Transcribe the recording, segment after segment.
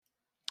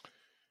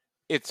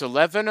It's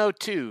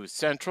 11:02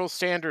 Central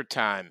Standard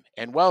Time,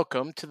 and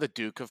welcome to the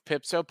Duke of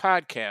Pipso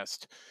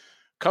podcast,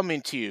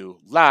 coming to you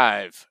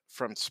live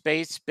from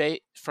Space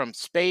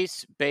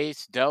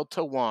Base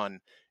Delta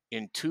 1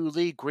 in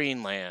Thule,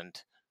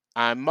 Greenland.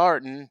 I'm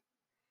Martin,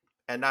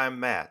 And I'm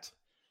Matt.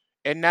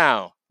 and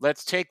now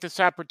let's take this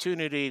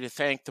opportunity to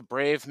thank the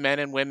brave men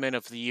and women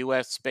of the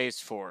U.S. Space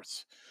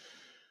Force.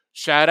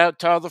 Shout out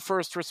to all the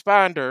first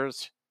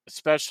responders,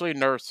 especially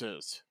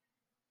nurses.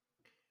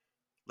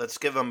 Let's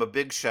give them a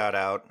big shout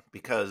out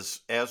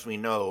because, as we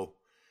know,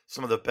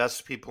 some of the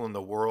best people in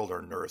the world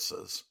are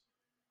nurses.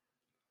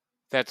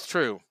 That's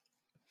true.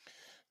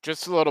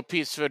 Just a little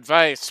piece of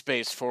advice,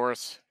 Space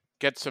Force.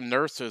 Get some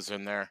nurses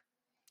in there.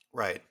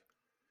 Right.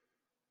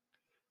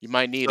 You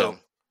might need So,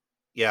 them.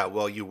 yeah,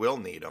 well, you will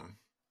need them.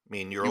 I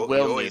mean, You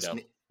will need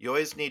them. you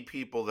always need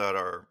people that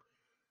are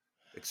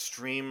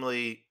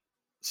extremely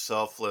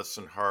selfless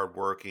and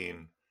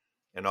hardworking,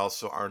 and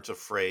also aren't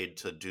afraid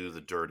to do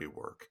the dirty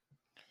work.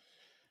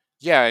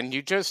 Yeah, and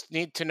you just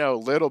need to know a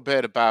little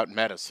bit about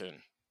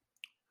medicine.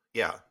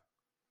 Yeah.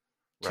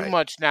 Too Right.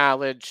 much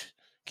knowledge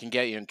can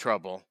get you in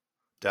trouble.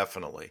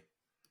 Definitely.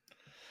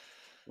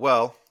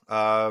 Well,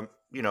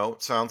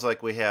 it sounds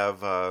like we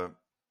have a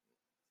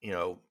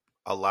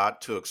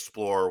lot to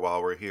explore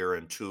while we're here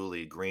in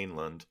Thule,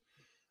 Greenland.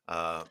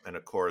 And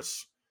of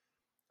course,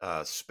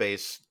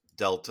 Space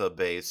Delta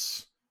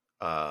Base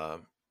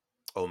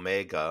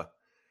Omega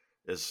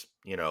is,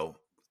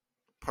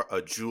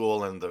 a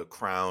jewel in the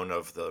crown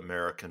of the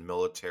American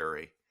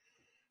military.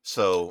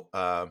 So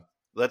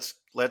let's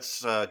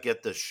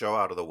get this show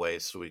out of the way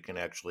so we can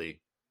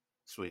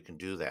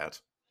do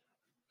that.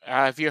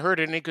 Have you heard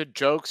any good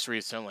jokes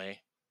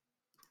recently?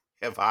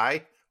 Have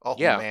I? Oh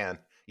Yeah. man,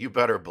 you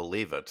better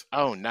believe it.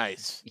 Oh,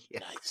 nice. Yeah.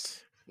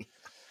 Nice.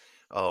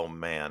 Oh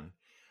man.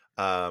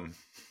 Um,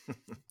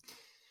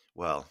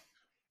 well,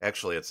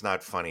 actually, it's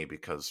not funny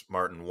because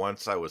Martin,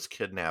 once I was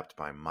kidnapped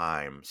by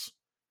mimes.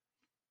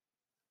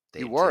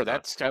 You They were. did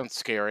That sounds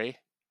scary.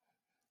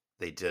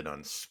 they did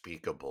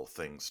unspeakable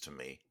things to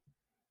me.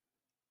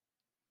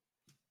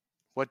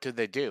 What did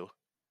they do?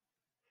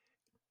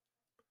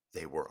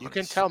 They were You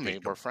can tell me.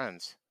 We're unspeakable.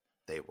 friends.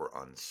 They were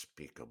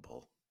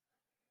unspeakable.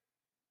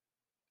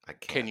 I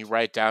Can you can't.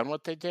 write down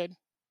what they did?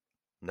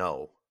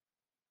 No.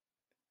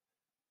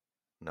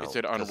 Is No,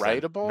 it because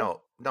then unwritable?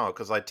 no,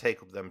 because I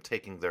take them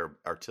taking their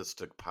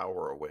artistic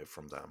power away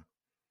from them.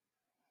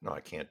 No,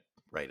 I can't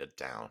write it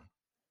down.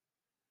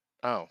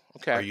 Oh,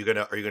 Are okay. you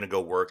gonna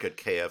go work at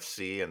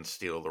KFC and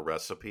steal the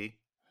recipe?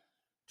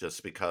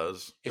 Just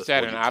because? Is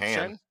that Well, an you can.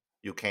 option?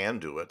 You can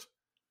do it.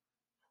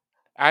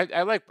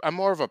 I'm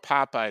more of a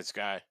Popeyes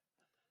guy.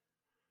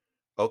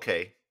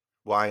 Okay.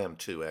 Well, I am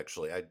too,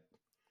 actually.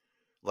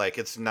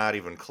 It's not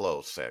even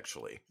close,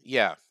 actually.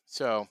 Yeah.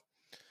 So,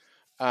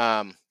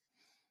 um,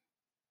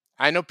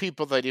 I know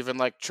people that even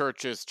like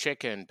Church's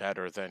chicken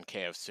better than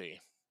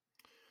KFC.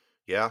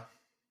 Yeah,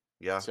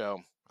 yeah,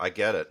 So, I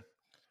get it.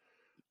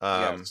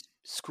 Um, yes,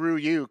 screw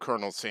you,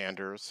 Colonel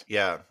Sanders.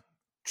 yeah,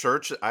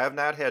 I have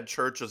not had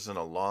churches in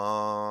a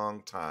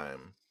long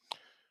time.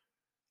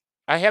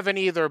 I haven't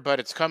either, but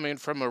it's coming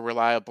from a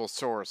reliable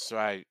source, so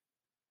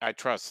I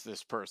trust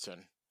this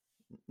person.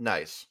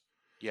 Nice.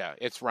 Yeah,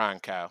 it's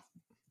Ron Cow.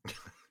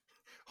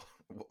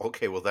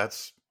 Okay, well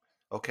that's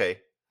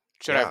okay.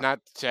 Should I have Yeah,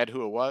 not said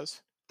who it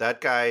was? that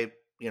guy,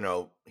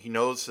 he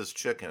knows his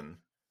chicken.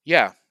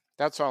 Yeah,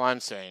 that's all I'm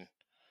saying.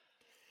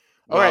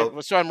 All right, Well,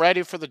 well, so I'm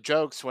ready for the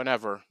jokes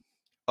whenever.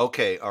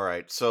 okay, all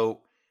right.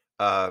 So,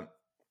 uh,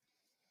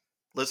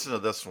 listen to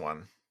this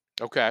one.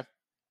 Okay.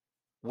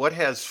 What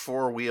has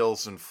four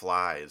wheels and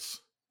flies?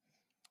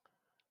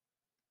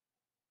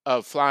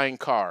 A flying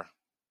car.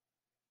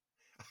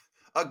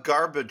 A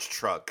garbage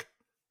truck.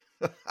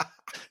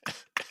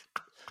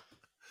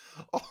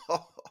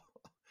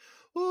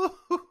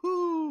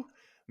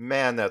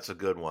 Man, that's a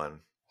good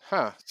one.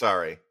 Huh.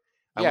 Sorry.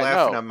 I'm Yeah,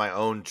 laughing no. at my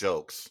own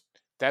jokes.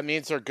 That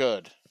means they're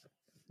good.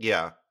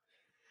 Yeah.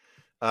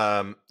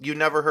 You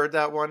never heard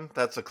that one?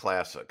 That's a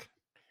classic.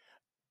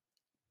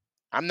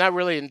 I'm not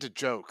really into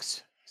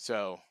jokes,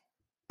 so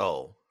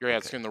Oh, you're okay.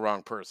 asking the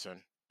wrong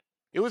person.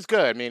 It was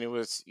good. I mean, it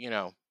was,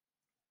 it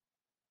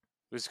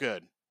was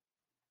good.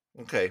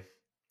 Okay.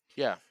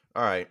 Yeah,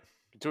 All right.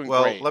 you're doing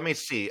Well, great. let me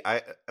see.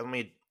 Let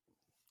me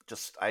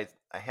just I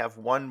have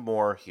one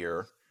more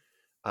here.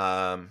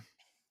 Um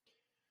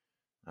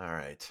all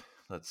right.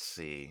 Let's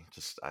see.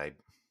 Just I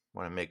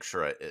want to make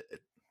sure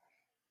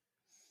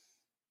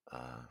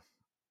uh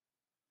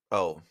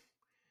oh.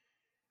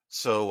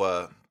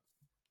 So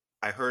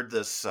I heard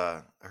this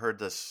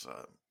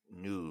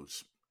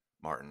news,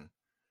 Martin.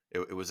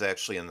 It was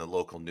actually in the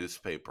local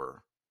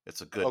newspaper.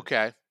 It's a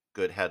Okay.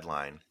 good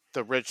headline.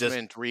 The Just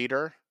Richmond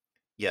Reader.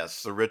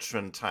 yes, the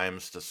Richmond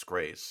Times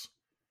disgrace.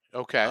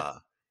 Okay. Uh,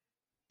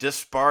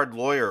 disbarred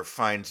lawyer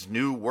finds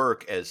new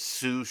work as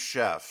sous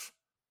chef.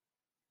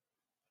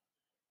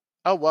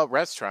 Oh, what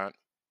restaurant?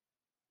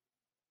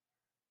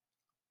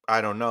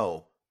 I don't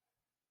know.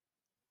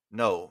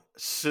 No,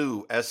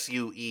 sue,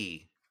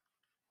 SUE,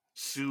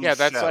 Sous Yeah,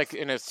 that's like chef.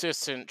 an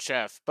assistant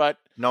chef, but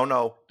No,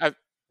 no. a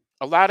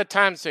a lot of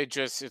times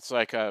it's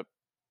like a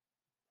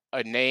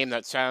name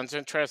that sounds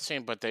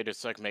interesting, but they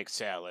just, like, make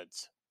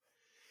salads.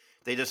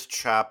 They just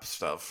chop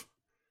stuff.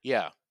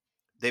 Yeah,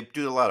 They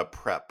do a lot of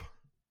prep.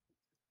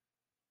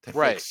 They make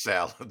right.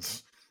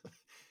 salads.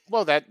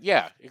 Well,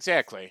 yeah,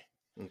 exactly.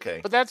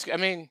 Okay. But I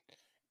mean,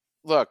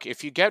 look,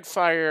 if you get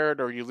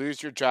fired or you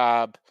lose your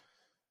job,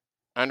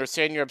 I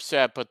understand you're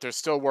upset, but there's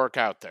still work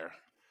out there.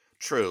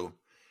 True.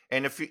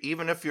 And if you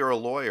even if you're a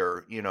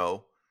lawyer,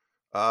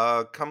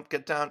 come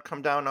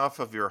down off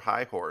of your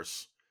high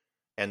horse.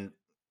 And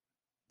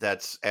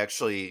that's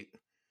actually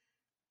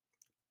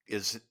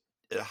is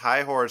a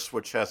high horse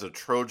which has a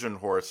Trojan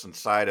horse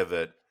inside of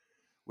it,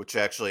 which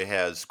actually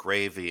has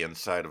gravy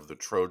inside of the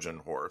Trojan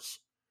horse.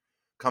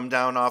 Come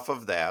down off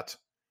of that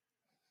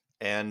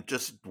and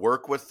just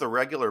work with the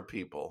regular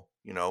people.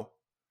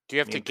 Do you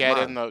have I to mean, come get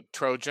in on. the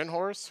Trojan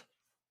horse?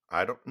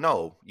 I don't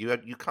know. You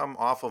come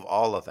off of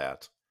all of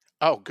that.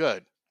 Oh,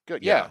 good.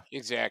 Good. Yeah, Yeah.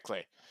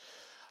 exactly.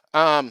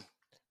 Um,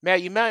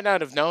 Matt, you might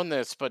not have known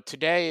this, but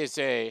today is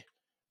a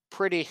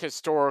pretty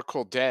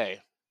historical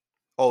day.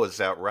 Oh, is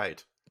that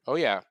right? Oh,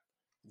 yeah.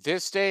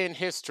 This day in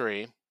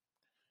history,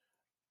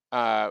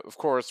 of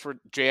course, for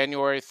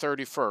January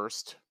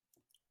 31st,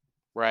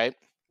 right?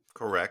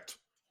 Correct.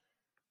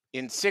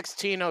 In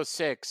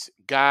 1606,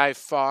 Guy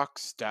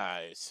Fawkes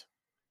dies.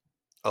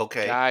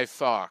 Okay. Guy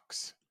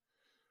Fawkes.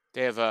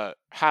 They have a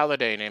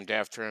holiday named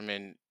after him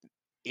in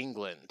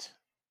England.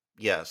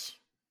 Yes.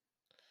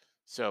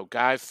 So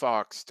Guy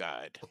Fawkes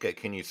died. Okay,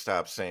 can you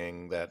stop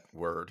saying that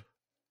word?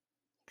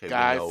 Okay, we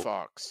Guy know.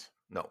 Fawkes.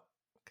 No.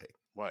 Okay.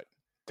 What?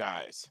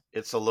 Dies.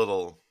 It's a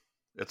little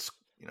it's,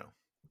 you know,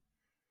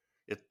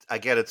 I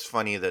get it's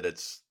funny that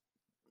it's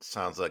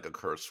sounds like a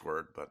curse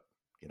word, but.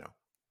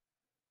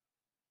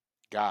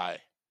 Guy.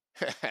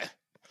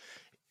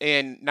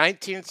 In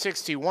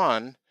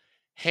 1961,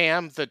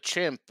 Ham the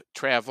chimp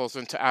travels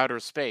into outer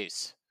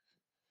space.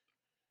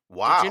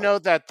 Did you Wow. know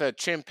that the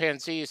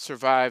chimpanzee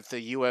survived the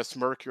U.S.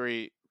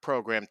 Mercury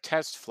program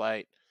test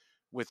flight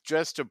with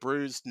just a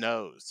bruised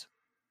nose?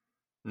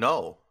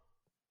 No.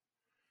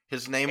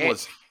 His name And,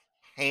 was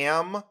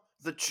Ham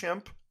the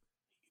chimp?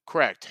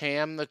 correct,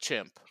 Ham the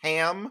chimp.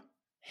 Ham?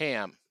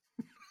 Ham.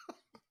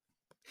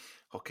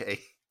 Okay.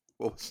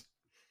 What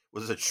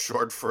was it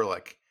short for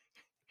like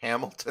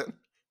Hamilton?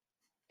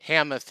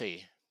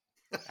 Hamathy,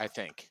 I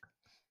think.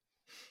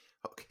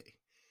 Okay.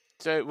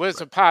 So it was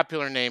Right. a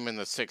popular name in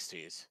the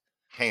 60s.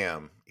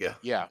 Ham. Yeah.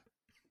 Yeah,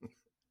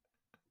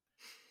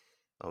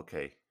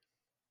 Okay.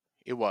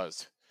 it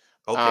was.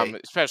 Okay. So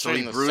Especially he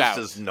in the bruised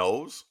his South.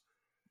 nose?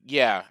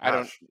 Yeah, I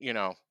don't, Gosh,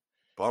 maybe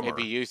bummer.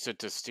 used it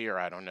to steer.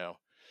 I don't know.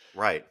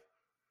 Right.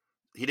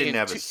 He didn't In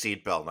have his two,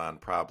 seatbelt on,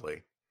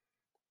 probably.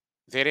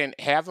 they didn't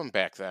have them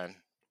back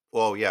then.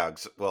 Oh, yeah.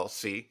 Well,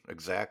 see,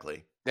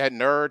 exactly. That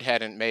nerd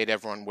hadn't made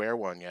everyone wear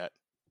one yet.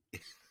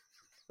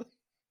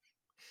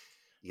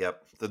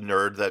 Yep. The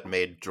nerd that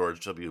made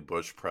George W.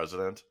 Bush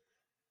president.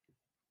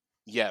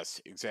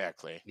 Yes,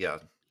 exactly. Yeah.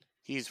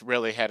 He's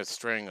really had a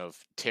string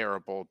of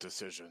terrible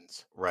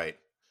decisions. Right.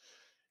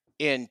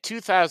 In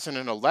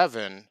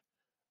 2011,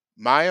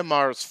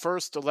 Myanmar's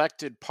first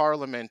elected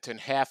parliament in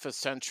half a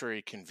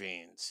century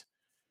convenes.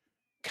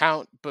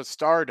 Count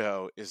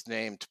Bastardo is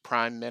named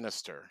prime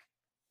minister.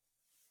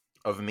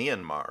 Of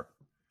Myanmar.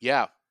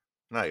 Yeah,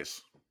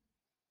 Nice.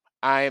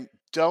 I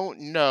don't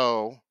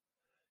know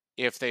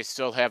if they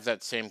still have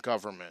that same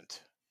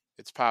government.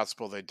 It's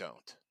possible they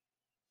don't.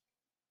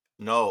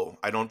 No,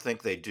 I don't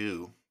think they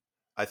do.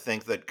 I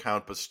think that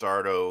Count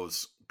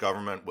Bastardo's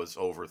government was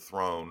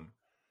overthrown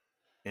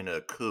in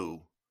a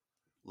coup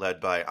led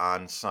by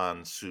Aung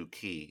San Suu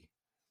Kyi,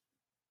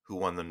 who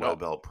won the Well,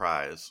 Nobel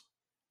Prize.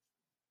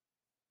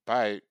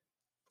 by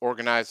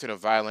organizing a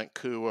violent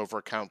coup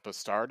over Count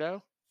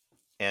Bastardo?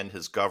 And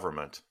his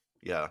government.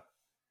 Yeah.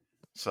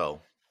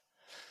 So,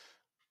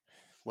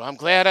 Well, I'm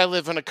glad I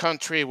live in a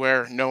country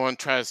where no one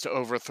tries to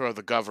overthrow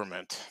the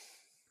government.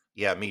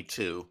 yeah, me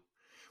too.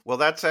 Well,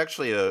 that's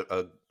actually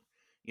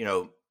you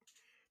know,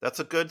 that's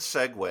a good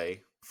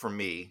segue for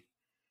me.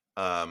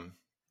 Um,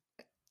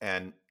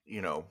 and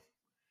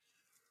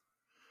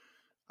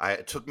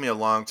it took me a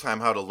long time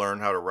how to learn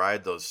how to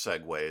ride those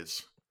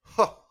segways.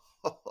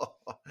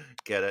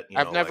 Get it?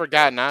 I've never Like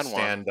gotten on one.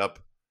 stand up.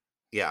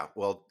 Yeah,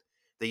 well,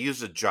 they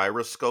use a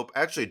gyroscope.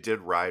 I actually did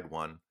ride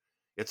one.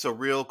 It's a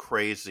real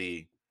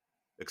crazy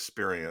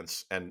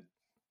experience, and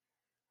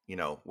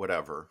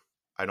whatever.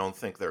 I don't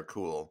think they're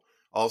cool.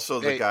 Also,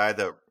 They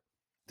the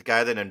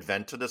guy that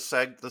invented the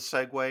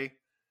Segway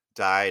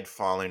died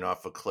falling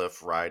off a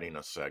cliff riding a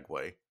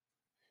Segway.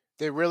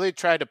 they really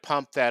tried to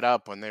pump that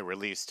up when they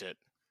released it.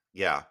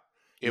 Yeah,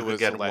 It you could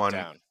was a get one.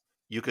 letdown.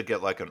 You could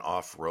get like an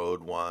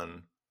off-road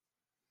one.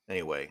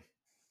 Anyway,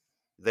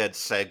 they had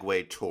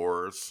Segway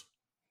tours.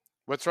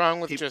 What's wrong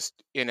with Peop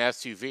just an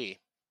SUV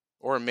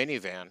or a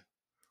minivan?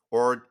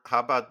 or how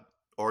about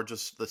or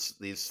just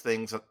these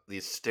things,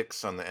 these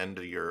sticks on the end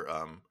of your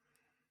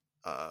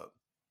uh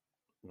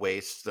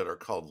waist that are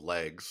called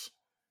legs.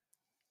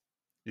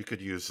 You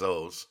could use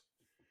those.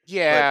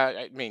 But Yeah,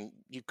 I mean,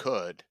 you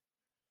could.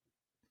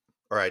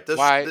 all right,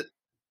 Why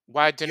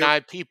why you're deny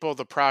people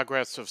the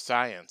progress of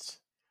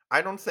science?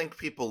 I don't think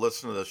people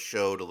listen to this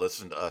show to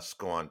listen to us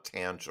go on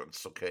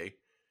tangents, okay?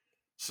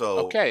 So,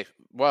 Okay,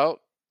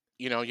 well,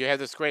 you had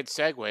this great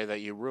segue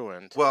that you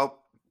ruined.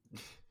 well,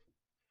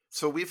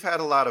 so we've had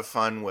a lot of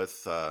fun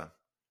with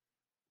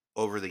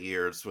over the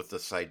years with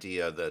this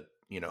idea that,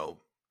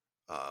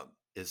 uh,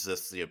 is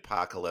this the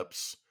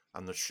apocalypse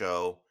on the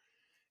show?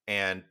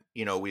 And,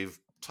 we've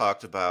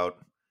talked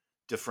about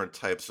different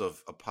types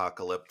of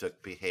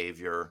apocalyptic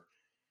behavior.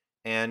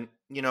 And,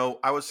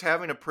 I was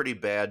having a pretty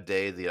bad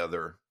day the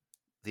other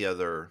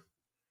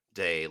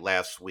day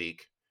last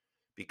week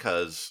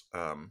because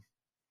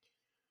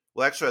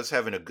well, actually I was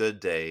having a good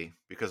day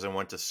because I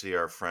went to see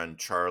our friend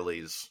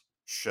Charlie's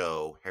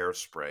show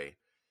Hairspray.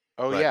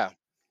 Oh But yeah.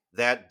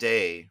 that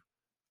day,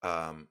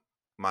 um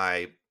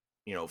my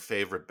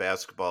favorite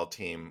basketball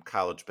team,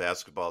 college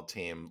basketball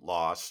team,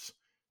 lost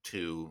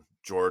to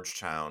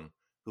Georgetown,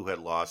 who had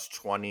lost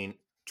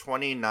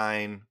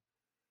 29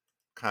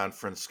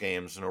 conference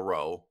games in a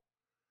row.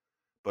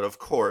 But of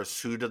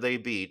course, who do they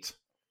beat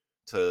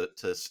to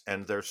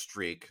end their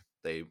streak?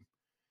 They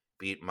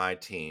beat my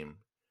team.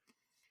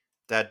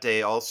 That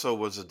day also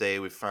was a day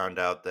we found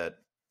out that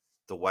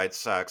the White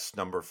Sox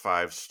number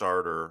 5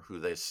 starter who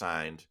they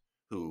signed,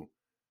 who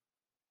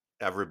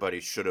everybody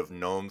should have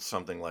known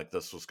something like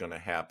this was going to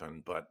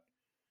happen, but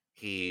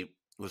he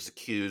was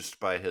accused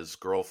by his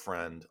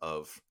girlfriend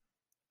of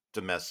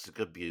domestic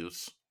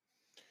abuse,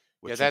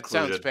 Yeah, which that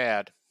sounds included,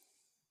 bad.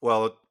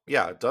 well,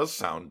 yeah, it does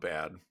sound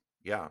bad.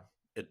 Yeah.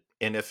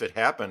 And if it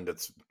happened,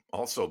 it's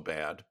also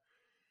bad.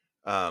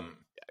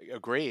 Um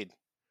Agreed.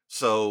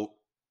 so,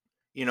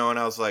 and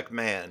I was like,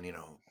 man,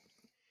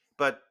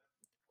 but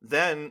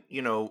then,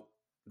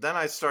 then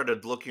I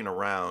started looking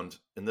around,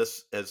 and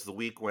this, as the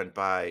week went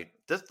by,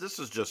 this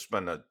has just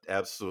been an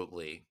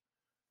absolutely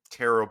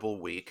terrible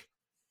week.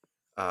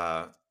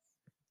 Uh,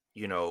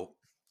 you know,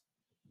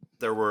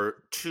 there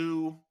were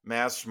two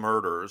mass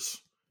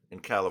murders in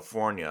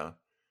California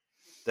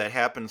that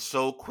happened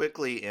so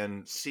quickly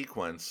in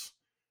sequence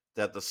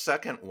that the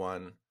second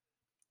one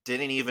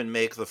didn't even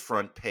make the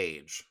front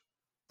page.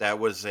 That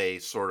was a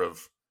sort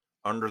of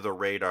under the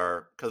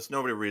radar because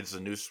nobody reads the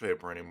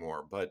newspaper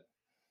anymore. But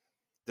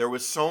there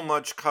was so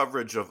much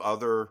coverage of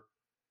other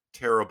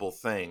terrible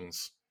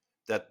things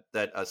that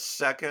a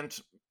second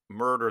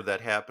murder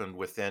that happened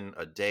within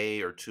a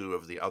day or two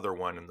of the other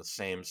one in the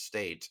same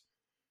state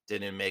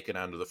didn't make it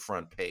onto the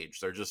front page.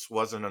 There just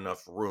wasn't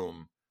enough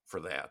room for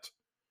that.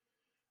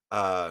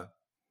 Uh,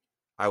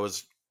 I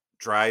was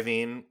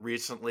driving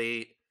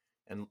recently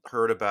and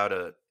heard about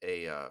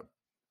a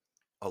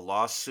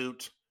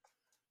lawsuit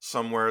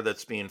somewhere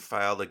that's being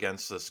filed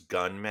against this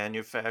gun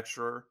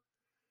manufacturer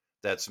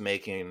that's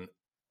making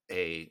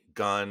a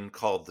gun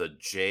called the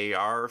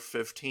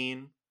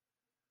JR-15.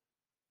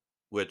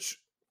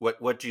 Which,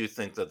 what do you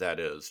think that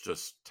is?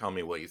 Just tell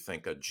me what you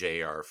think a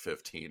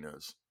JR-15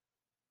 is.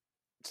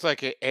 It's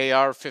like a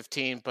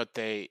AR-15, but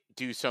they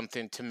do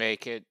something to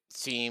make it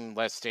seem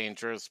less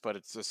dangerous, but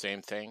it's the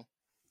same thing.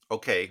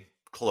 Okay,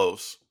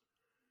 close.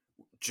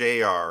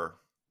 JR,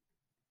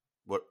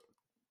 what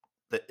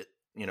the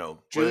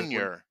what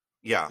Junior,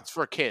 yeah. it's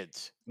for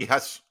kids.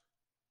 Yes.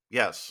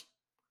 Yes.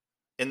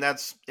 And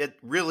it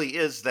really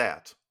is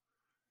that.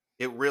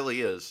 It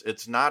really is.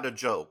 It's not a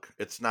joke.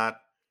 It's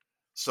not.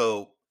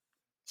 So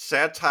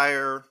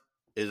satire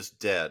is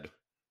dead.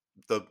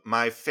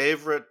 My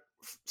favorite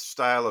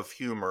style of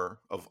humor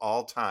of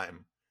all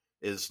time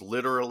is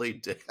literally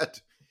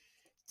dead.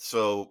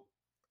 So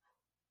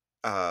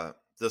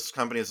this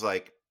company is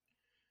like,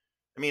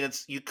 I mean,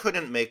 it's, you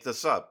couldn't make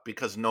this up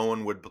because no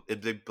one would,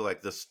 it'd be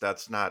like this.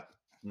 That's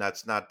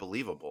not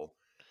believable.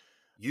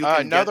 You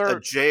can get a Another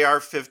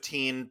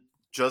JR-15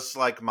 just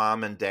like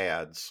mom and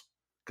dad's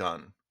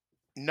gun,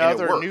 and it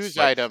another works. news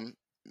Like, item,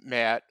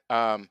 Matt.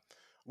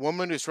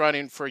 Woman who's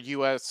running for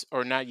U.S.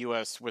 or not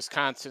U.S.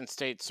 Wisconsin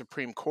State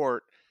Supreme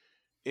Court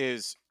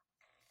is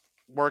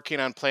working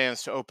on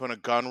plans to open a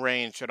gun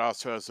range that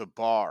also has a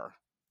bar.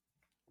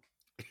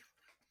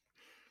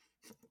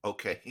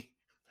 okay,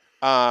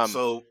 Um,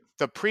 so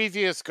the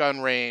previous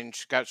gun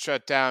range got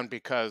shut down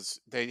because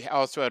they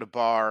also had a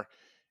bar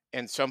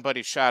and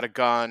somebody shot a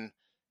gun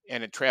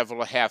and it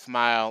traveled a half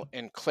mile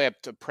and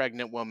clipped a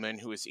pregnant woman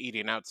who was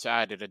eating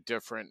outside at a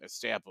different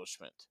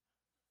establishment.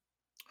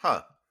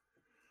 huh,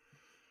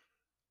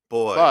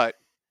 boy, But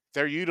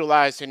they're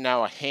utilizing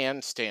now a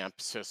hand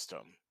stamp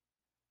system,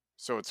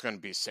 so it's going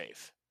to be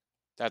safe.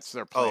 That's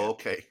their oh, plan.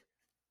 okay,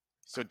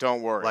 So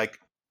don't worry. like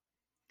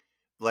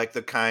like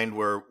the kind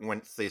where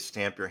once they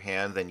stamp your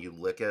hand, then you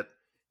lick it,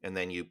 and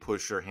then you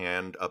push your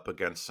hand up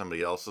against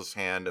somebody else's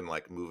hand and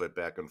like move it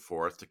back and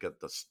forth to get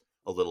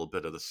a little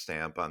bit of the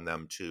stamp on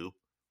them too.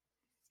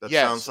 That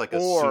sounds Yes, like a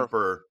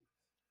or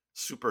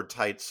super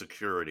tight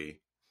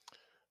security.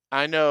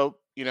 I know,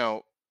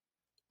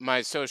 my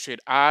associate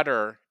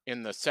Otter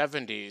in the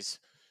 70s,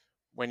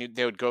 when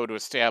they would go to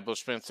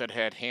establishments that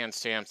had hand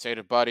stamps, they had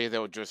a buddy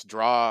that would just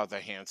draw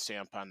the hand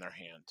stamp on their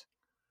hand.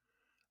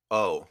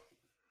 Oh,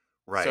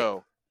 right.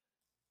 So,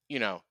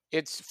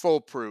 it's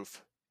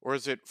foolproof. Or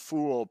is it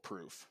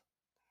foolproof?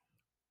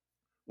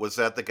 Was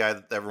that the guy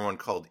that everyone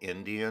called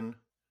Indian?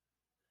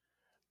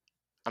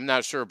 I'm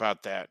not sure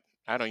about that.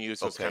 I don't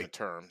use those kind Okay, of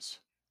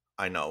terms.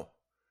 I know.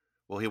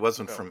 Well, he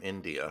wasn't So from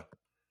India,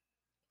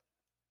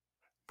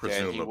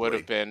 then presumably.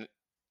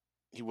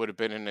 he would have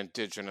been an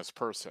indigenous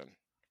person.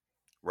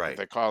 Did Right.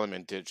 they call him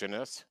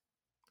indigenous?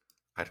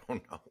 I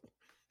don't know.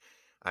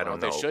 I Well, don't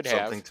they know. should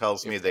Something have.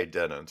 tells me If they that,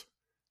 didn't.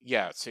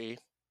 yeah, see,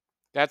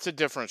 that's a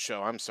different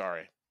show. I'm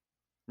sorry.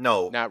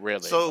 No. Not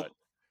really, but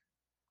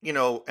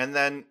So, and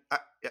then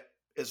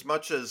as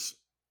much as,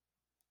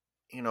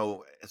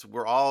 as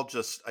we're all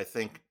just, I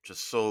think,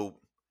 just so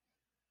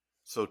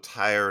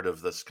tired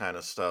of this kind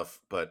of stuff,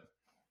 but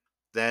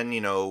then,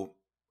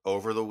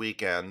 over the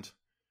weekend,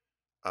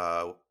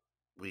 uh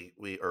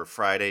we or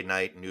Friday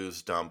night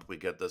news dump, we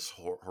get this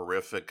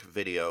horrific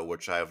video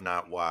which I have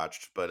not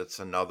watched, but it's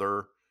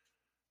another,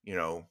 you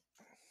know,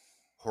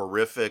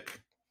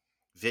 horrific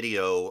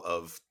video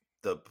of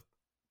the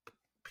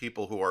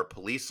people who are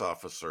police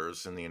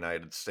officers in the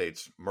United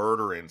States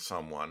murdering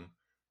someone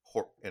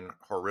in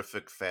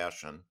horrific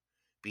fashion,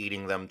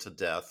 beating them to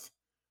death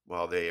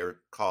while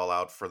call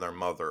out for their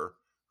mother,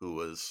 who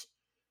was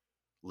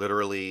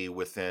literally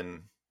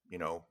within, you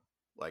know,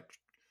 like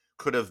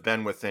could have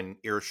been within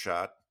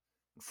earshot.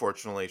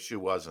 Unfortunately, she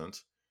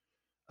wasn't.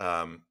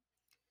 Um,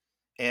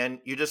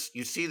 and you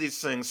see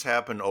these things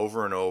happen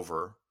over and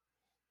over,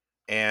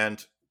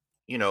 and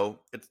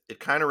it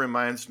kind of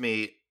reminds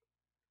me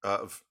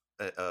of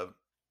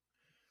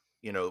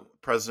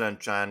President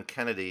John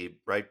Kennedy,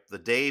 right? The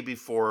day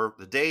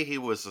he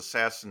was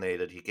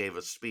assassinated, he gave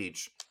a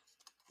speech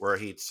where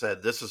he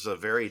said, "This is a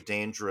very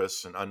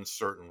dangerous and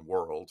uncertain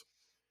world."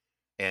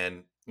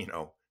 And,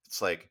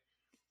 it's like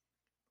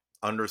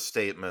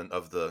understatement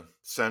of the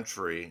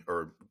century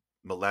or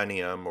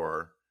millennium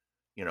or,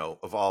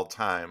 of all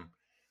time.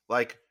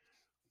 Like,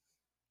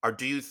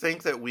 do you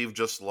think that we've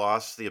just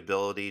lost the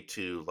ability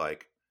to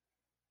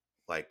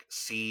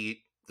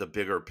see the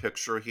bigger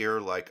picture here?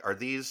 Like,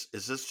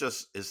 is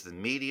the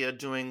media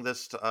doing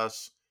this to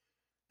us?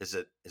 Is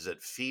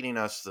it feeding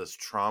us this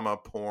trauma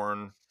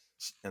porn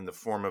in the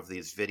form of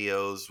these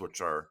videos,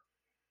 which are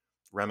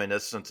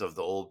reminiscent of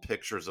the old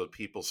pictures of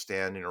people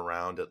standing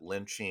around at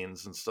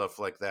lynchings and stuff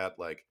like that?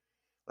 Like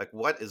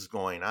what is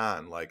going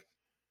on? Like,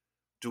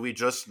 do we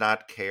just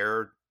not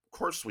care? Of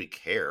course we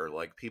care.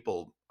 Like,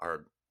 people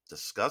are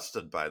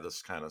disgusted by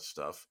this kind of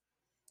stuff.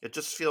 It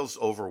just feels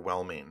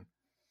overwhelming.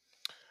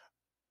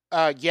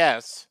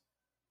 yes,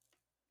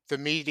 the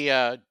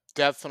media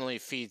definitely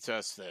feeds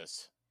us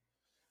this.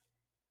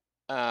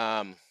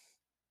 Um,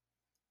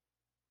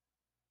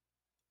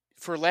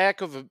 for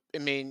lack of a, I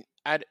mean,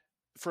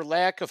 for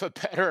lack of a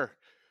better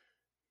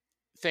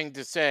thing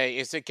to say,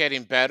 is it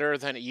getting better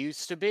than it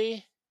used to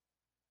be?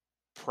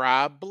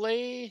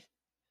 Probably.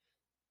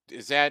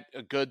 Is that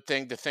a good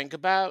thing to think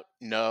about?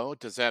 No.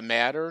 Does that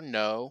matter?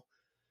 No.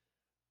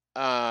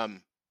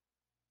 Um,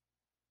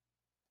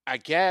 I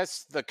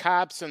guess the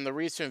cops in the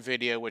recent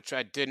video, which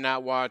I did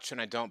not watch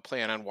and I don't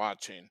plan on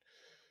watching,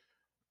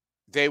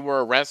 they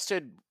were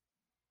arrested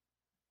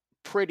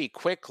pretty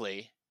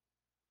quickly.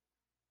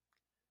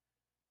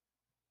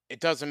 It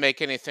doesn't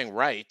make anything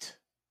right.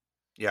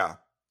 Yeah.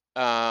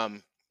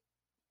 Um,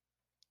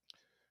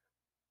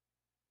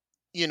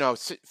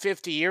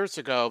 50 years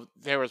ago,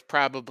 there was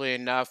probably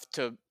enough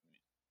to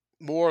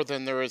more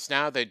than there is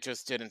now. They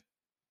just didn't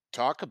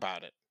talk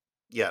about it.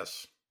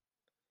 Yes,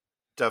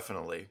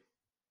 definitely.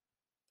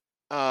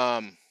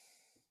 Um,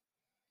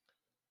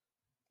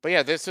 but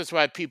yeah, this is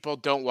why people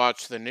don't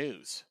watch the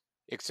news,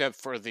 except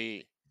for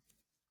the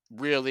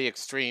really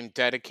extreme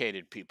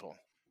dedicated people.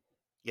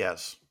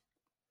 Yes.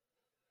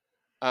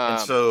 And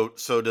Um,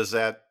 so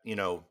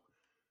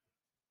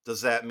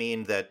does that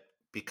mean that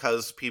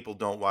because people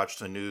don't watch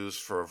the news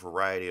for a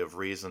variety of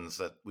reasons,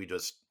 that we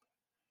just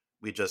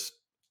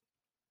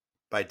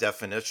by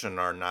definition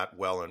are not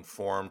well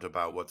informed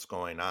about what's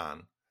going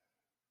on?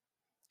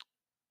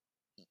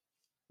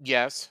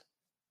 yes,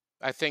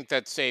 I think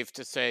that's safe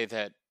to say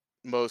that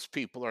most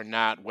people are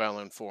not well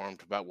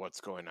informed about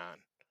what's going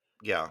on.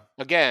 Yeah.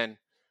 Again,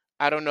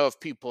 I don't know if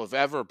people have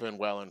ever been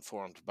well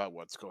informed about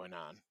what's going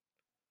on.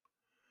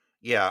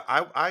 Yeah,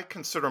 I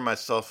consider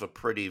myself a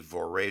pretty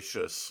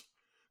voracious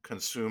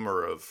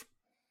consumer of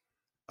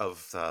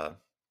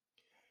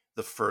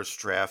the first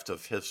draft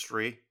of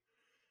history,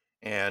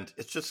 and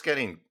it's just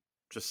getting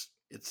just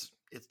it's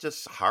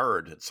just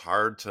hard.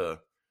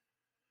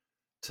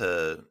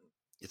 To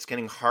it's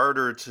getting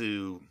harder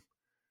to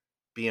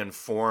be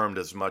informed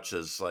as much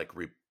as like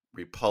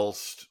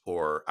repulsed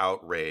or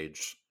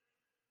outraged.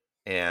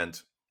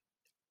 And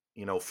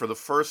for the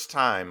first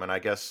time, and I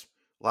guess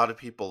a lot of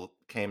people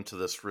came to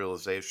this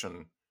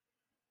realization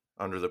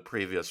under the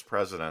previous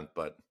president,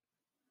 but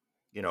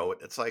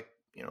it's like,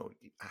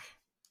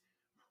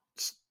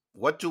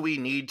 what do we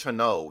need to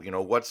know?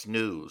 What's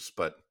news?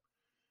 But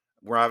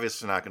we're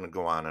obviously not going to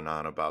go on and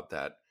on about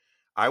that.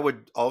 I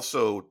would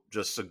also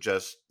just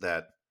suggest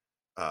that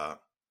uh,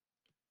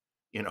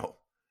 you know,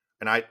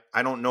 and I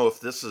don't know if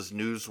this is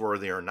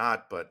newsworthy or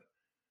not, but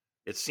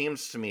it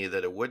seems to me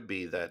that it would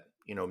be that,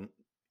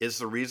 is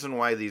the reason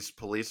why these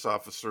police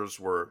officers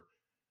were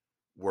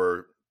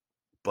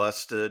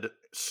busted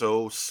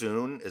so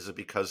soon, is it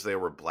because they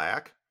were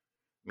black?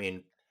 I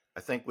mean,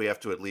 I think we have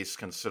to at least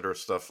consider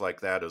stuff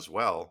like that as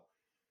well.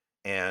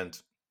 And,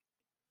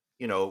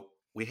 you know,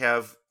 we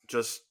have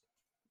just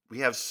we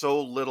have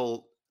so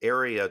little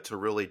area to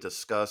really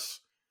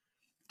discuss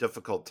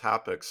difficult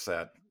topics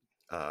that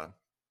uh,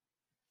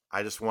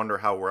 I just wonder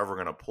how we're ever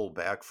going to pull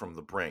back from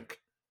the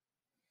brink.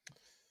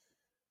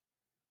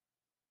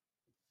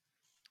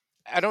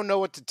 I don't know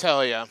what to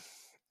tell you.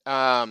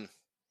 Um,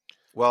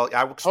 Well,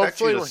 I would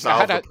expect you Hopefully to we're not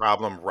solve the at.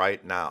 problem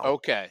right now.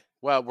 Okay.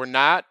 Well, we're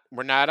not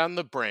on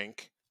the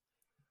brink.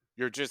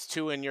 You're just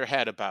too in your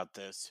head about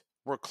this.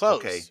 We're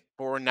Okay. close,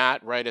 but we're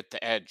not right at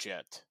the edge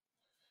yet.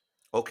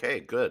 Okay,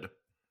 good.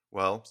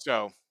 Well,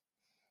 So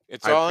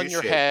it's I all in your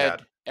appreciate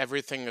that. head.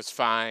 Everything is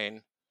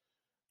fine.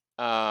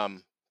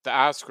 The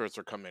Oscars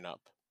are coming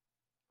up.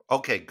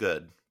 Okay,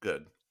 good.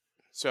 Good.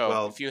 So if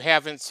Well, you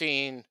haven't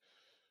seen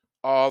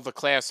all the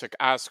classic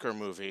Oscar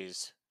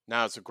movies,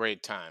 now's a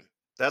great time.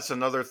 that's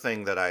another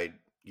thing that I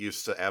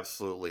used to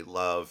absolutely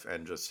love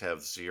and just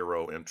have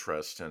zero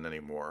interest in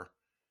anymore.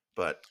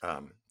 But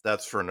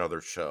that's for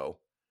another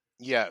show.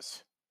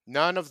 Yes.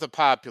 None of the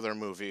popular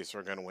movies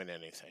are going to win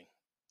anything.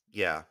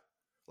 Yeah.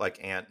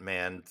 Like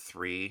Ant-Man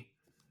 3.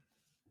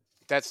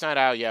 That's not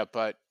out yet,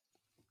 but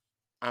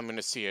I'm going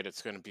to see it.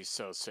 It's going to be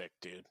so sick,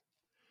 dude.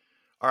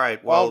 All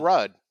right. Paul Well,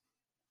 Rudd.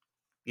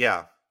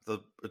 yeah, the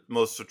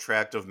most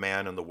attractive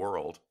man in the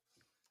world.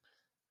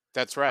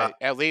 That's Uh, right.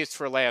 At least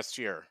for last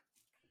year.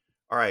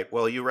 all right.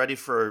 Well, you ready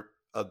for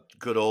a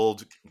good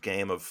old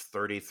game of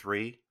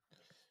 33?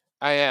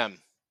 I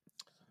am.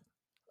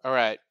 All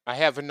right. I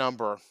have a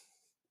number.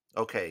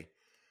 Okay.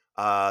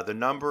 The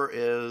number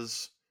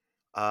is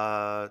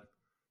uh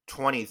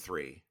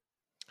 23.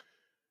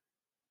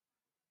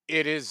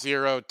 It is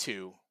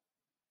 02.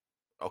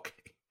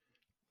 Okay.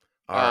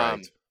 All right.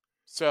 Um,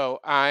 so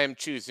I'm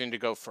choosing to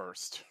go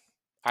first.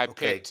 I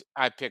Okay. picked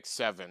I picked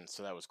 7,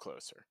 so that was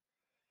closer.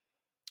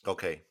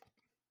 Okay.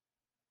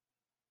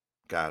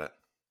 Got it.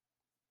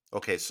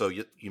 Okay, so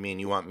you mean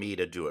you want me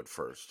to do it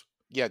first?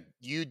 Yeah,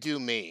 you do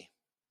me.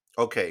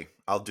 Okay,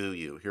 I'll do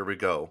you. Here we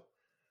go.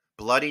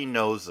 Bloody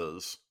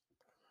noses.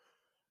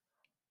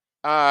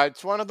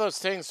 It's one of those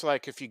things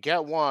like if you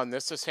get one,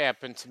 this has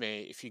happened to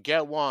me. If you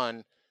get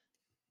one,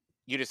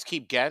 you just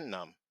keep getting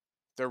them.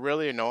 They're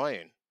really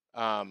annoying.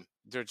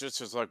 They're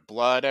just as like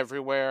blood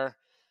everywhere.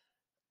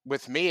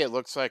 With me, it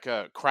looks like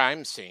a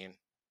crime scene.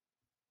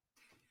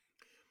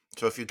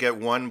 So if you get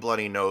one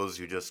bloody nose,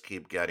 you just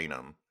keep getting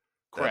them.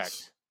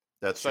 That's Correct.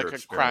 that's It's your like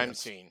a crime experience.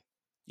 scene.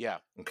 Yeah,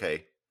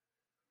 Okay.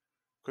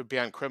 could be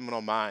on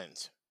Criminal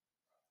Minds.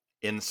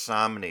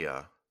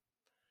 Insomnia.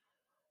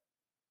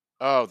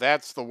 Oh,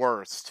 that's the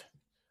worst.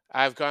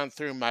 I've gone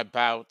through my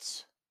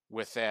bouts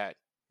with that.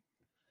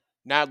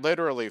 Not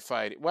literally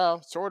fighting.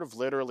 Well, sort of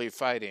literally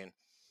fighting.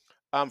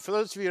 For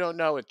those of you who don't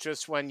know, it's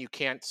just when you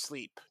can't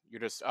sleep.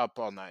 You're just up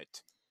all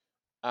night.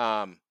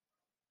 Um,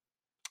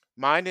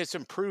 Mine is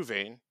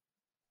improving.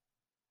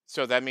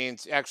 So that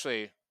means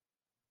actually,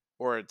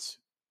 or it's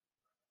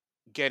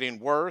getting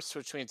worse,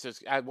 which means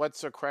it's,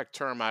 what's the correct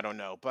term? I don't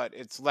know, but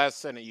it's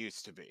less than it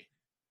used to be.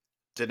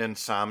 Did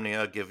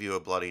insomnia give you a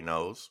bloody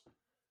nose?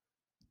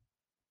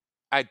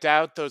 I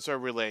doubt those are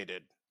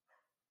related.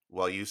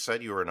 Well, you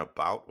said you were in a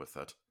bout with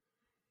it.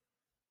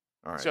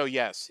 All right. So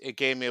yes, it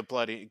gave me a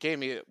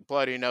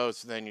bloody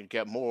nose, and then you'd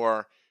get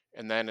more,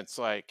 and then it's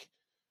like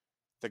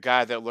the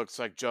guy that looks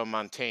like Joe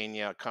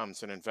Montana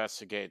comes and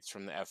investigates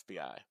from the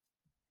FBI.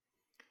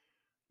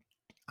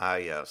 Ah,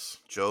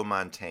 yes. Joe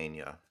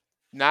Montana.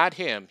 Not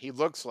him. He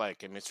looks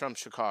like him. He's from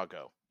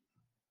Chicago.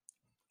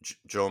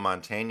 Joe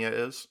Montana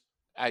is?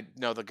 I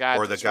know the guy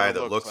Or that the sort guy of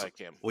that looks looks. like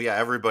him. Well, yeah,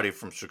 everybody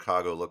from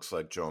Chicago looks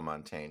like Joe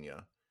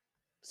Montana.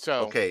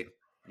 So, Okay.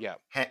 yeah.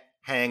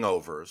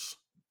 Hangovers.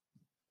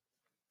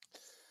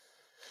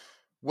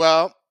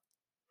 Well,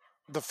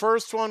 the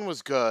first one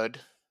was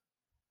good,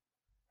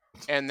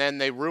 and then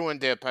they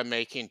ruined it by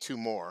making 2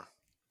 more.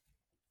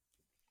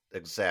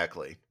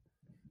 Exactly.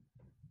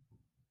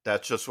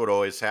 That's just what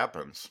always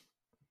happens.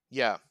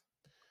 Yeah.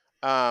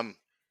 Um,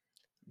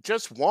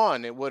 just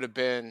one, it would have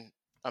been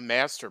a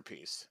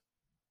masterpiece.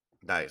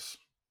 Nice.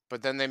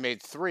 But then they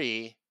made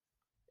 3,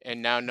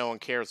 and now no one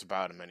cares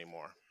about them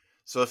anymore.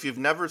 So if you've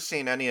never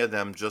seen any of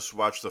them, just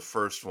watch the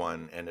first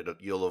one, and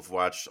you'll have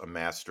watched a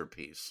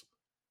masterpiece.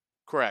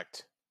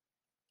 Correct.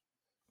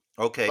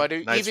 Okay, But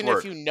nice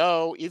work.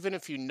 even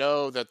if you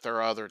know that there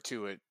are other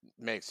 2, it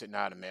makes it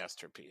not a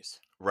masterpiece.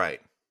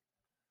 Right.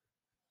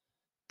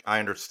 I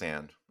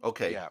understand.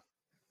 Okay, Yeah.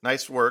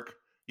 nice work.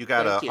 You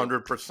got Thank you.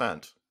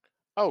 100%.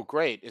 Oh,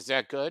 great. Is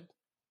that good?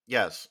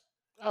 Yes.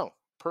 Oh,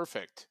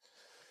 perfect.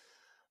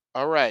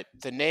 All right.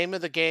 The name of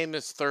the game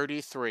is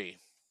 33.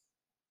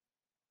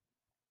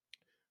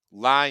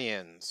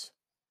 Lions.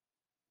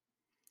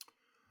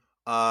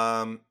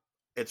 Um,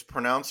 it's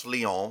pronounced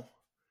Lyon.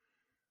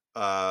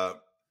 Uh,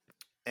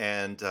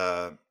 and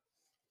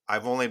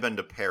I've only been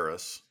to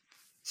Paris,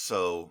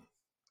 so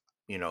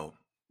you know,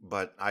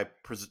 but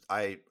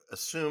I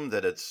assume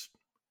that it's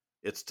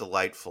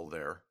delightful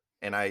there,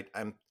 and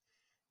I'm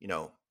you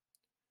know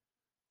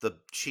the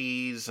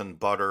cheese and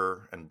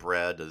butter and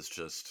bread is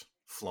just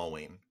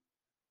flowing.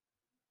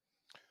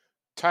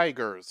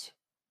 Tigers.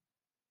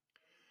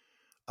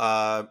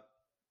 Uh,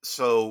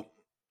 so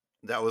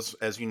that was,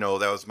 as you know,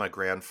 that was my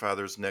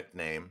grandfather's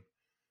nickname.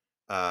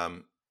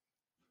 Um,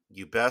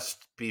 you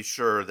best be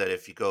sure that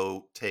if you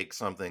go take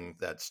something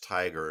that's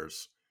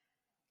Tigers,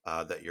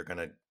 that you're going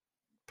to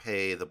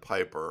pay the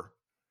piper.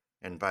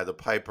 And by the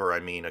piper, I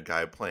mean a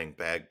guy playing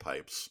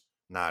bagpipes,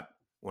 not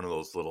one of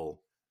those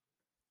little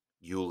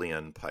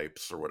Julian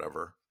pipes or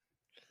whatever.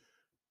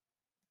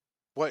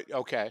 What?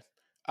 Okay.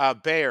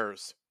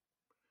 Bears.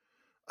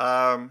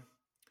 Um,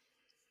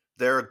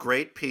 they're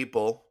great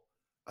people.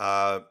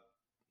 Uh,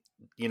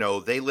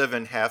 they live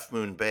in Half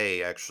Moon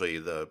Bay. Actually,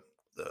 the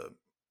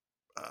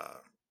uh,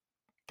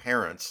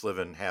 parents live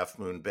in Half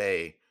Moon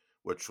Bay,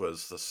 which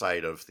was the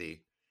site of the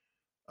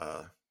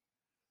uh,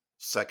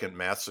 second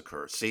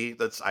massacre. See,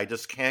 that's I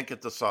just can't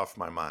get this off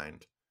my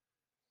mind.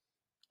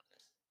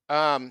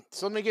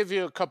 So let me give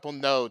you a couple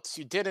notes.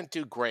 You didn't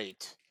do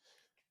great.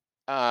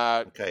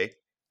 Uh, Okay,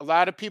 a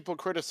lot of people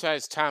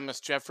criticize Thomas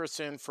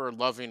Jefferson for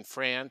loving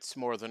France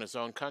more than his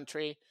own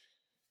country. It's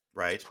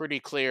right? pretty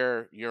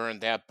clear you're in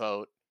that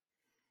boat.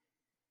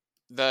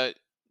 The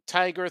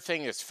tiger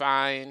thing is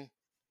fine.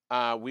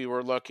 We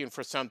were looking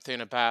for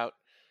something about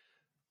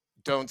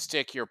don't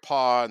stick your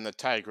paw in the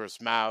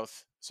tiger's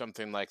mouth,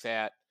 something like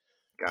that.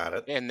 Got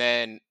it. And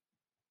then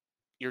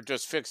you're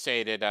just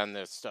fixated on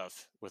this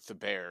stuff with the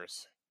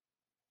bears.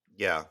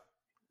 Yeah,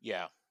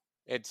 Yeah.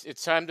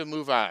 It's time to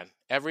move on.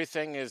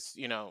 Everything is,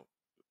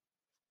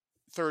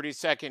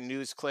 30-second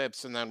news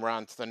clips and then we're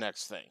on to the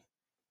next thing.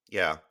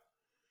 yeah.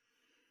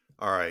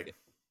 All right. It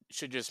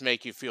should just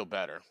make you feel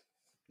better.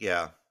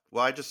 Yeah.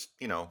 Well, I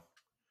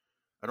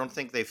don't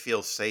think they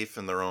feel safe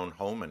in their own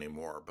home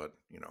anymore, but.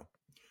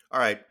 All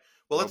right.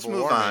 Well, let's Global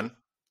move warming. on.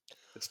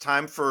 It's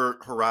time for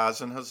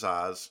hurrahs and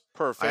huzzas.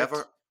 I have a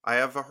Perfect. I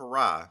have a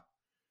hurrah,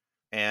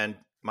 and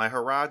my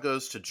hurrah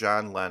goes to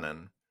John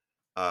Lennon.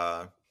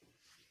 Uh,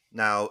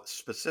 Now,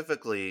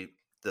 specifically,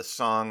 the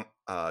song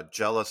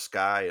 "Jealous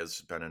Guy"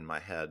 has been in my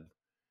head,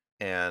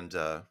 and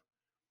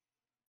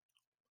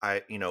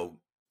I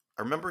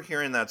remember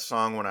hearing that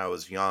song when I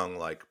was young,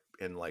 like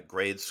in like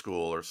grade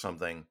school or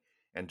something,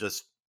 and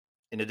just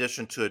in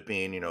addition to it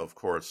being, of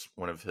course,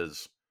 one of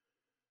his,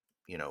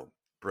 you know,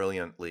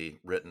 brilliantly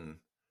written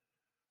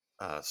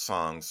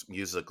songs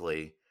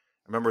musically.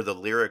 I remember the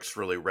lyrics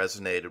really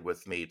resonated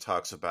with me. It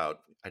talks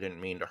about, I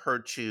didn't mean to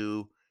hurt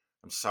you.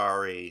 I'm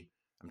sorry.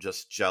 I'm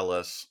just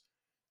jealous.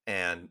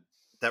 And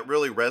that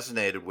really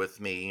resonated with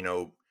me,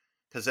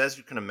 because as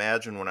you can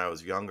imagine, when I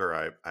was younger,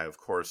 I of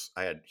course,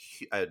 I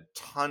had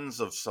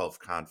tons of self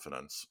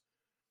confidence.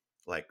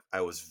 Like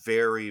I was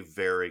very,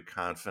 very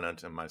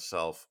confident in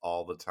myself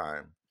all the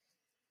time.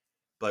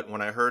 But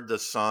when I heard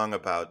this song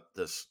about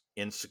this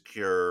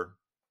insecure,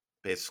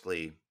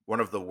 basically one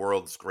of the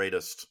world's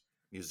greatest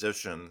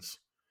musicians,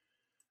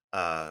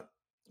 uh,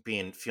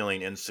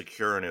 feeling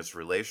insecure in his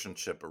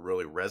relationship, it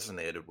really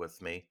resonated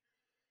with me.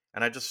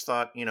 And I just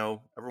thought,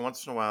 every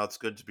once in a while, it's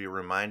good to be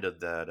reminded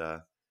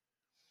that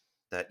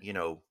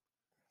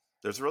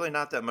there's really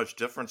not that much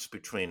difference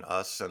between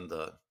us and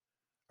the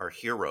our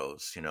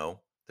heroes.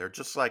 They're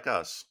just like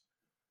us.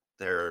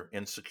 They're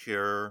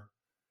insecure.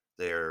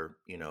 They're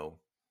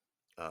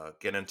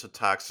get into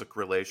toxic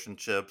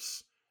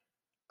relationships.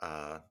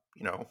 Uh,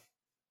 you know,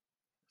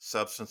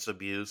 substance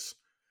abuse.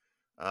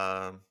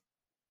 Um,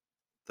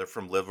 they're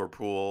from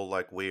Liverpool,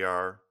 like we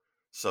are.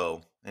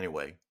 So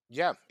anyway,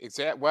 Yeah,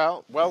 exact.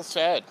 Well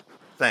said.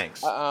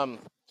 thanks. Um,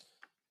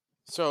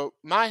 so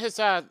my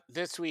huzzah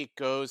this week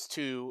goes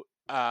to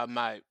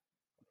my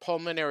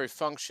pulmonary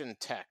function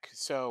tech.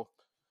 So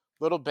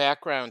little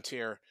background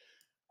here.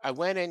 I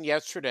went in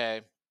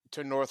yesterday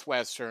to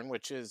Northwestern,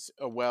 which is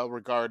a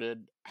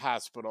well-regarded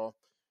hospital,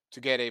 to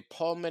get a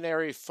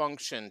pulmonary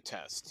function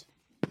test.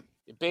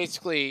 It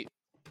basically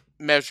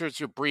measures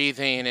your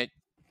breathing. It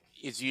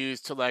is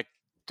used to like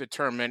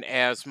determine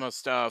asthma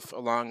stuff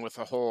along with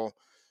a whole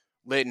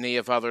litany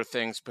of other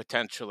things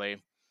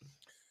potentially.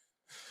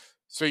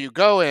 So you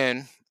go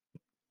in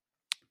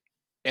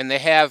and they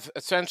have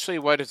essentially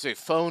what is a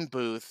phone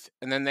booth,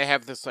 and then they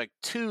have this like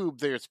tube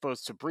that you're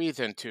supposed to breathe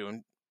into.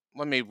 And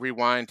let me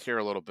rewind here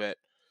a little bit.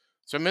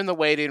 So I'm in the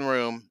waiting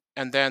room,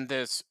 and then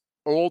this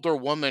older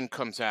woman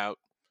comes out.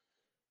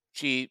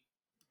 She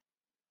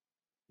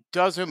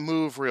doesn't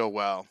move real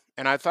well.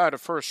 And I thought at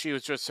first she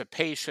was just a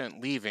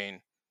patient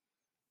leaving.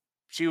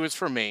 She was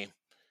for me.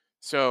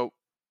 So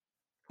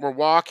we're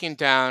walking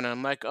down, and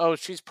I'm like, oh,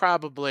 she's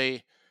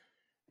probably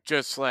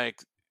just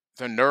like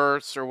the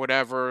nurse or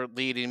whatever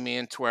leading me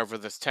into wherever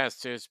this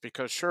test is,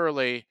 because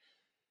surely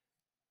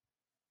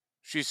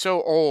she's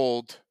so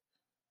old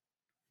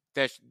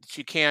that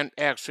she can't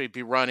actually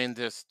be running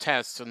this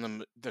test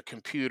on the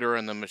computer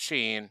and the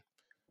machine.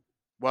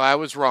 Well, I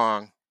was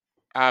wrong.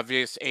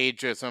 obvious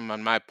ageism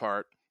on my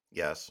part.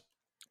 Yes.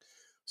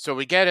 So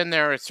we get in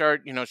there and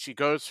start, she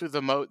goes through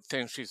the moat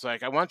thing. She's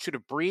like, I want you to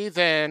breathe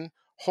in,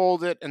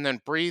 hold it, and then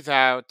breathe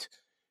out.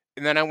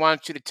 And then I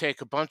want you to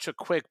take a bunch of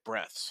quick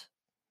breaths.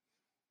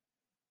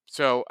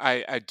 So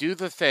I do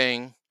the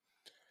thing,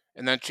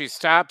 and then she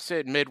stops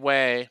it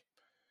midway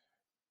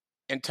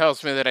and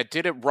tells me that I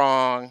did it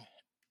wrong.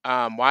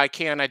 Why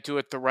can't I do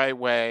it the right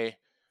way?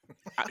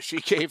 She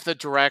gave the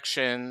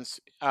directions.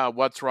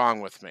 What's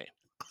wrong with me?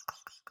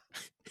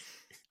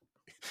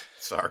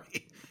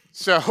 Sorry.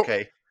 So,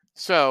 Okay.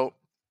 so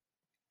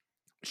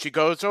she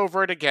goes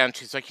over it again.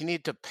 She's like, you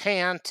need to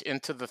pant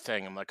into the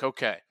thing. I'm like,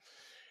 okay.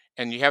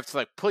 And you have to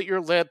like put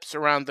your lips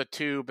around the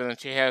tube. And then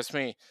she has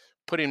me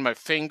putting my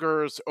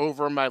fingers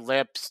over my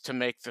lips to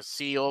make the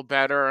seal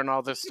better and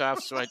all this stuff.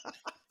 So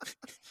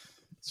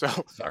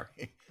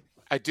Sorry.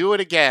 I do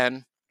it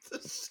again. The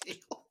seal.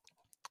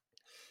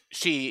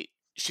 She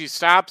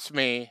stops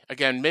me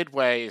again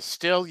midway, is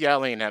still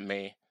yelling at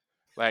me.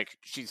 Like,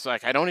 she's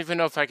like, I don't even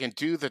know if I can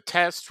do the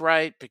test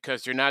right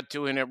because you're not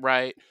doing it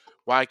right.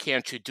 Why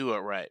can't you do it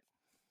right?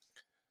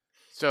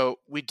 So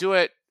we do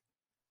it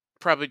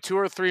probably 2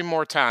 or 3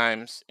 more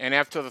times, and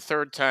after the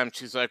third time,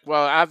 she's like,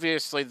 well,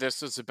 obviously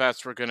this is the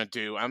best we're gonna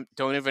do. I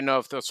don't even know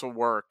if this will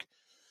work.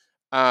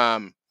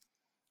 Um,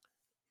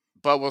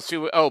 but we'll see.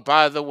 Oh,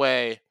 by the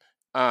way,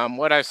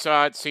 what I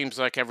saw, it seems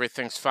like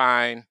everything's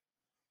fine.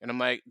 And I'm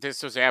like,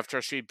 this was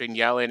after she'd been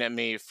yelling at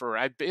me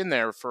I'd been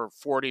there for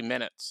 40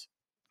 minutes,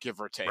 give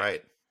or take.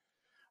 Right.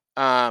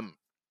 Um,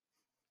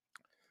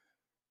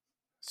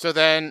 so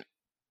then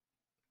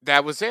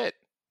that was it.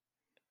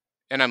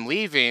 And I'm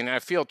leaving. I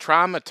feel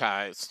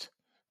traumatized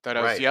that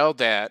I was Right.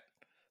 yelled at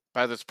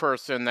by this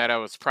person that I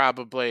was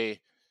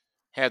probably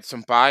had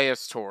some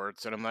bias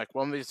towards. And I'm like,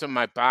 well, is it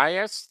my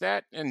bias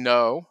that? And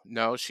no,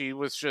 she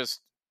was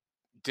just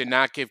did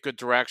not give good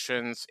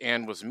directions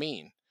and was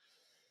mean.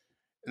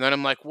 And then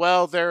I'm like,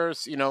 well,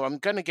 I'm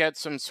going to get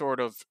some sort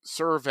of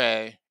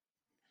survey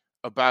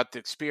about the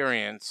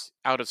experience.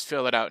 I'll just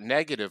fill it out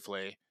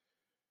negatively.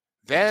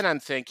 Then I'm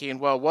thinking,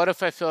 well, what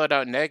if I fill it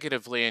out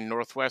negatively and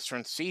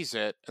Northwestern sees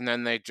it and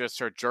then they just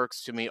are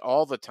jerks to me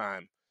all the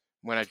time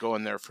when I go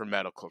in there for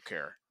medical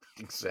care?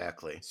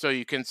 Exactly. So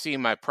you can see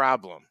my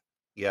problem.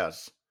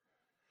 Yes.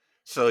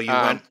 So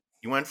you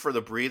went for the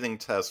breathing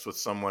test with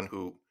someone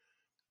who,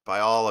 by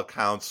all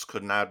accounts,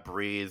 could not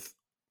breathe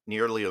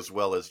nearly as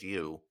well as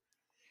you,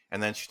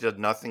 and then she did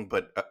nothing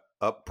but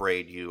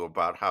upbraid you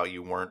about how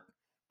you weren't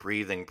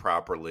breathing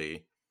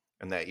properly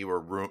and that you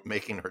were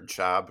making her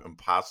job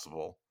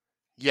impossible.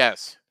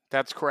 Yes,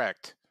 that's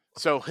correct.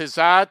 So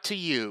huzzah to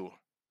you.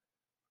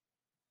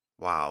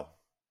 Wow.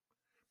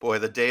 Boy,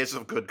 the days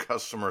of good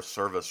customer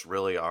service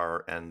really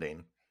are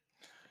ending.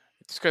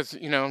 It's because,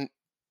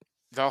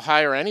 they'll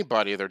hire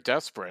anybody. They're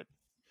desperate.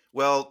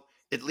 Well,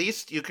 at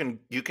least you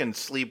can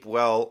sleep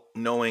well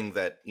knowing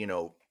that,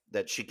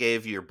 that she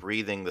gave your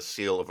breathing the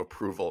seal of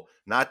approval,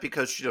 not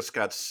because she just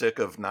got sick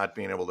of not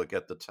being able to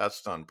get the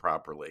test done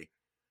properly.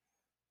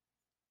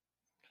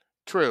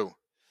 True.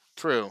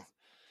 True.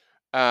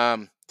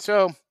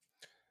 So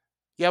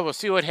yeah, we'll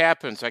see what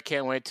happens. I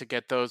can't wait to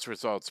get those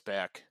results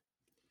back.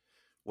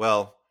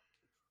 Well,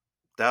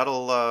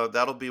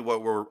 that'll be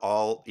what we're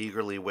all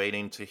eagerly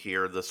waiting to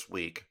hear this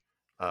week.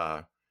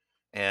 Uh,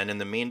 and in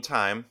the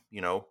meantime,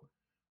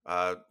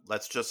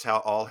 let's just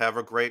all have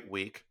a great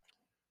week,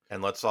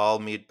 and let's all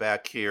meet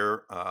back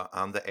here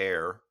on the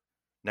air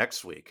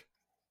next week.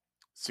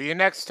 See you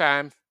next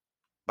time.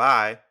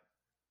 Bye.